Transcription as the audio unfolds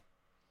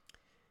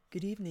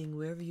Good evening,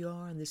 wherever you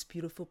are on this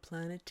beautiful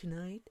planet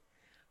tonight.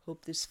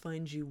 Hope this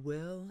finds you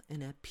well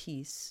and at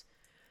peace.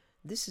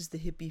 This is the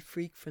hippie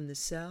freak from the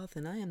South,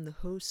 and I am the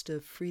host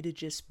of Free to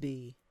Just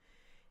Be.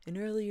 And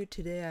earlier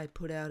today, I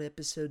put out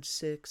episode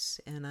 6,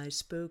 and I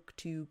spoke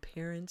to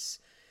parents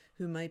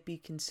who might be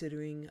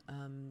considering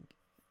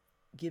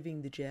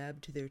giving the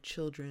jab to their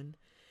children.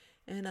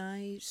 And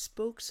I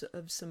spoke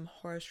of some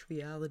harsh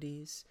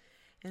realities,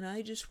 and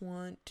I just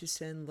want to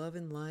send love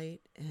and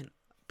light and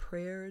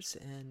prayers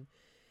and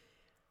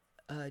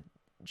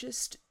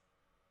just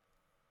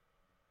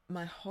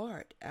my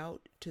heart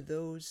out to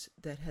those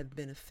that have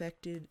been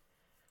affected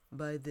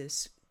by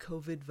this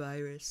COVID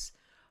virus.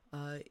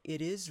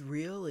 It is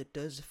real. It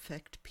does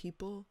affect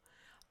people.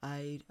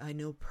 I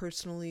know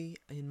personally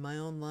in my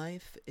own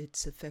life,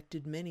 it's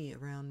affected many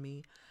around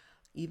me,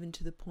 even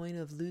to the point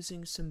of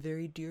losing some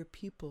very dear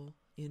people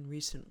in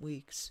recent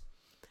weeks.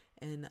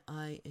 And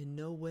I in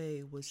no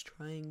way was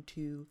trying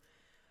to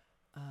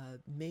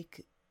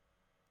make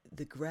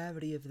the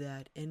gravity of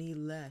that any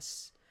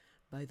less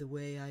by the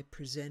way I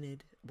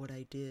presented what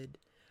I did.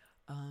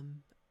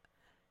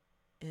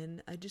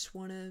 And I just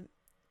want to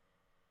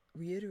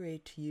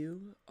reiterate to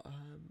you,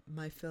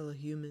 my fellow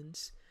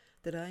humans,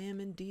 that I am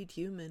indeed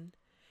human.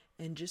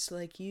 And just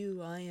like you,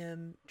 I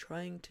am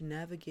trying to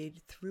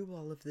navigate through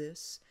all of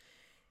this.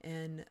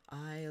 And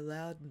I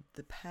allowed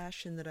the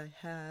passion that I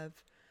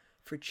have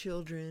for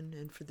children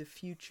and for the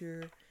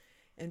future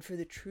and for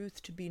the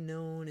truth to be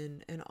known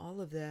and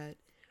all of that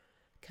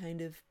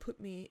kind of put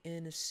me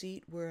in a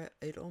seat where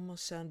it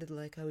almost sounded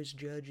like I was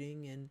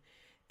judging,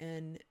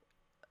 and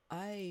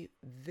I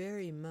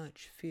very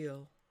much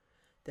feel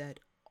that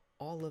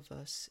all of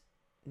us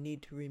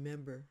need to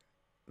remember,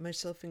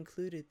 myself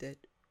included,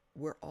 that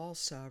we're all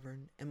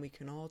sovereign and we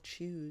can all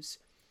choose.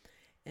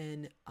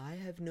 And I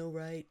have no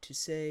right to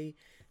say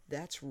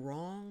that's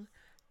wrong,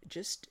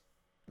 just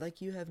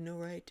like you have no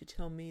right to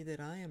tell me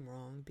that I am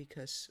wrong,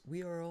 because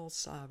we are all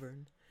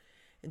sovereign.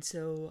 And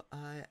so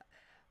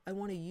I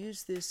want to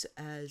use this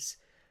as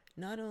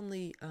not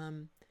only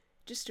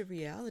just a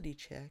reality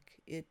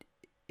check.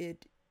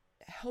 It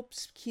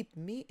helps keep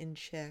me in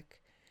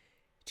check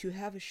to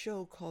have a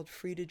show called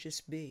Free to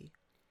Just Be,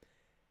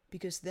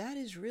 because that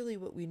is really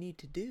what we need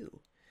to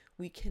do.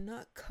 We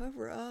cannot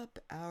cover up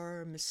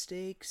our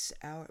mistakes.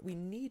 We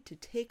need to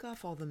take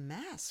off all the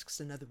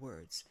masks. In other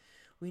words,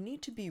 we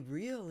need to be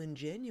real and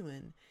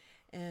genuine,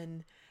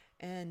 and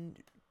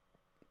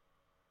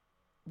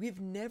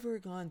we've never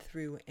gone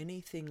through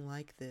anything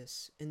like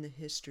this in the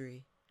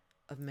history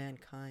of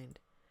mankind.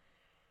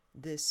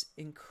 This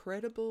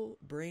incredible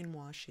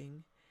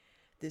brainwashing,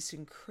 this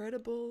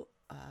incredible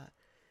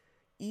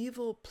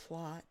evil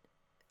plot,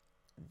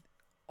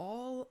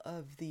 all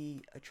of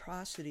the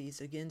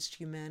atrocities against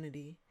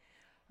humanity,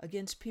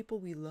 against people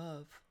we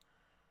love.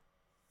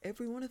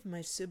 Every one of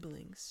my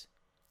siblings,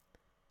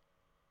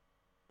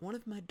 one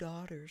of my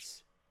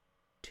daughters,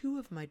 two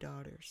of my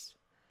daughters,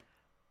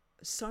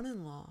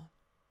 son-in-law.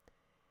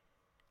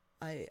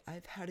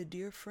 I've had a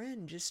dear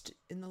friend just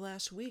in the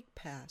last week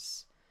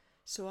pass.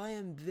 So I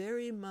am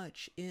very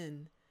much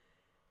in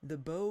the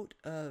boat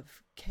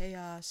of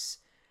chaos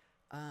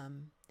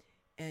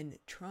and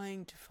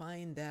trying to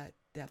find that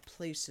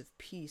place of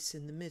peace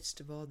in the midst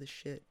of all the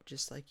shit,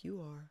 just like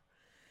you are.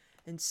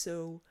 And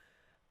so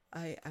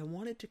I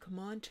wanted to come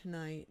on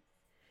tonight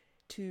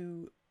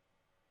to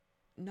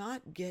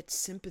not get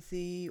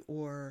sympathy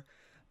or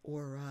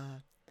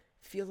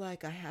feel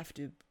like I have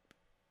to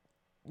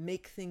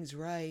make things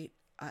right.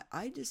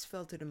 I just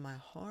felt it in my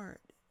heart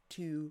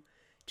to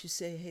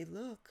say, hey,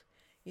 look,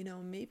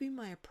 maybe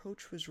my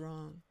approach was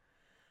wrong,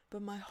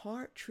 but my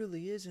heart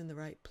truly is in the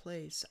right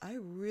place. I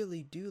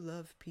really do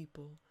love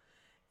people,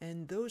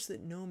 and those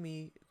that know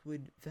me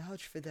would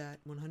vouch for that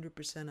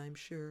 100%, I'm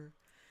sure.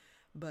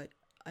 But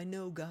I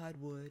know God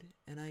would,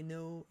 and I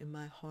know in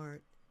my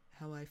heart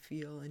how I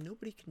feel, and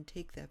nobody can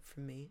take that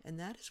from me, and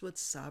that is what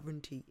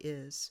sovereignty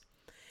is.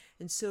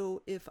 And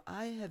so if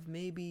I have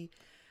maybe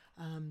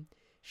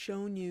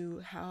shown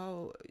you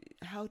how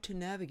to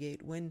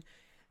navigate when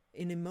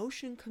an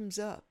emotion comes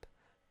up.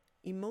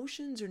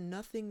 Emotions are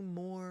nothing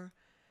more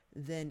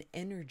than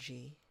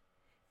energy.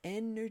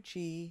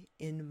 Energy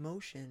in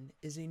motion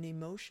is an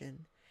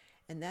emotion,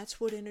 and that's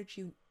what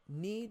energy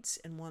needs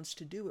and wants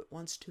to do. It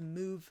wants to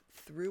move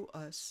through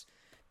us,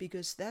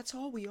 because that's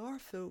all we are,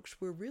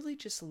 folks. We're really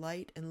just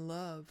light and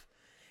love,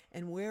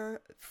 and we're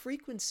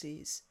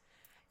frequencies,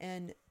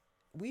 and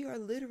we are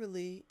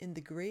literally in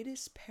the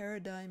greatest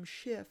paradigm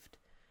shift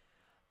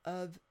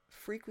of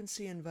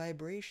frequency and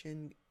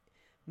vibration,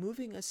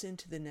 moving us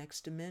into the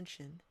next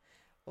dimension.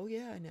 Oh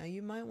yeah, now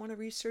you might want to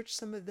research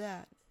some of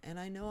that. And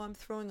I know I'm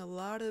throwing a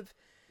lot of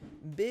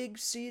big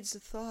seeds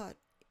of thought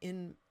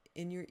in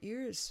your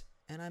ears,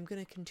 and I'm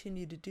going to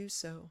continue to do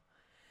so.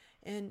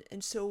 And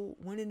so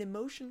when an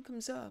emotion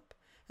comes up,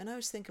 and I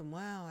was thinking,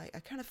 wow, I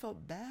kind of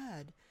felt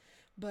bad.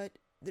 But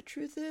the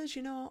truth is,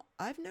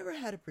 I've never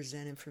had to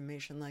present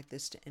information like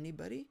this to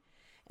anybody.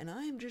 And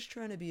I am just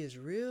trying to be as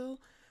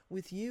real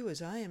with you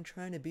as I am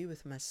trying to be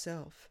with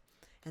myself.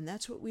 And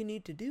that's what we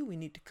need to do. We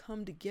need to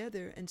come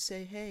together and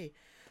say, hey,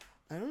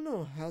 I don't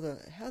know how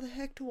the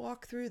heck to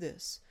walk through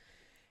this.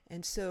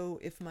 And so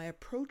if my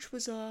approach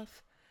was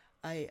off,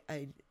 I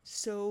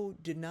so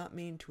did not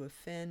mean to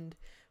offend,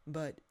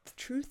 but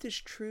truth is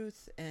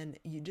truth, and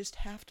you just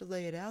have to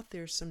lay it out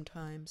there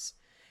sometimes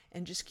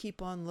and just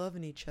keep on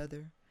loving each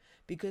other,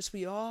 because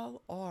we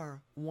all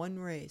are one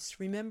race.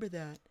 Remember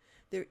that.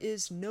 There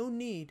is no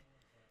need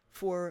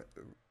for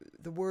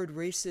the word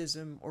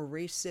racism or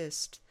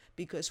racist,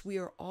 because we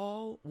are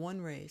all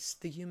one race,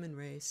 the human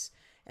race,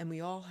 and we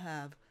all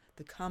have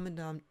the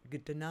common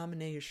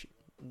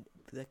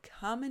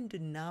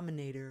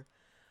denominator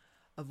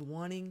of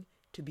wanting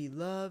to be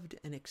loved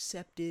and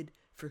accepted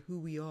for who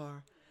we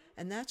are.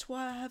 And that's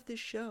why I have this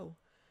show,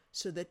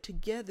 so that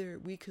together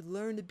we could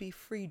learn to be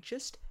free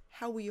just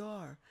how we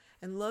are,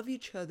 and love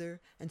each other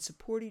and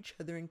support each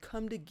other and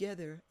come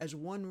together as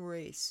one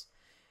race.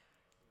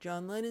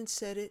 John Lennon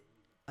said it,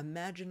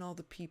 imagine all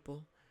the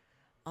people.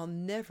 I'll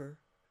never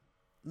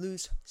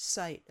lose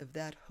sight of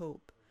that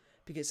hope,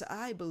 because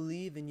I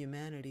believe in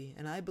humanity,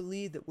 and I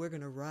believe that we're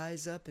going to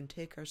rise up and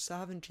take our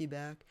sovereignty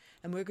back,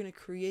 and we're going to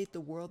create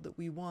the world that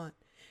we want.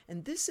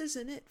 And this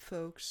isn't it,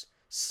 folks.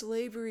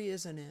 Slavery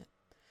isn't it.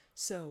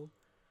 So,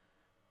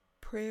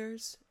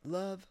 prayers,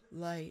 love,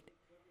 light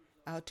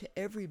out to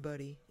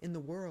everybody in the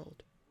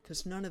world,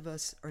 because none of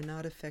us are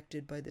not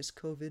affected by this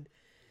COVID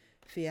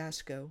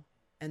fiasco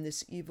and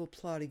this evil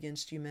plot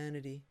against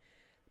humanity.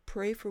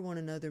 Pray for one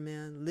another,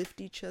 man.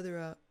 Lift each other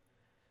up.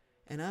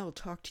 And I will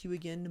talk to you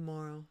again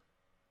tomorrow.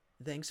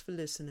 Thanks for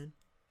listening.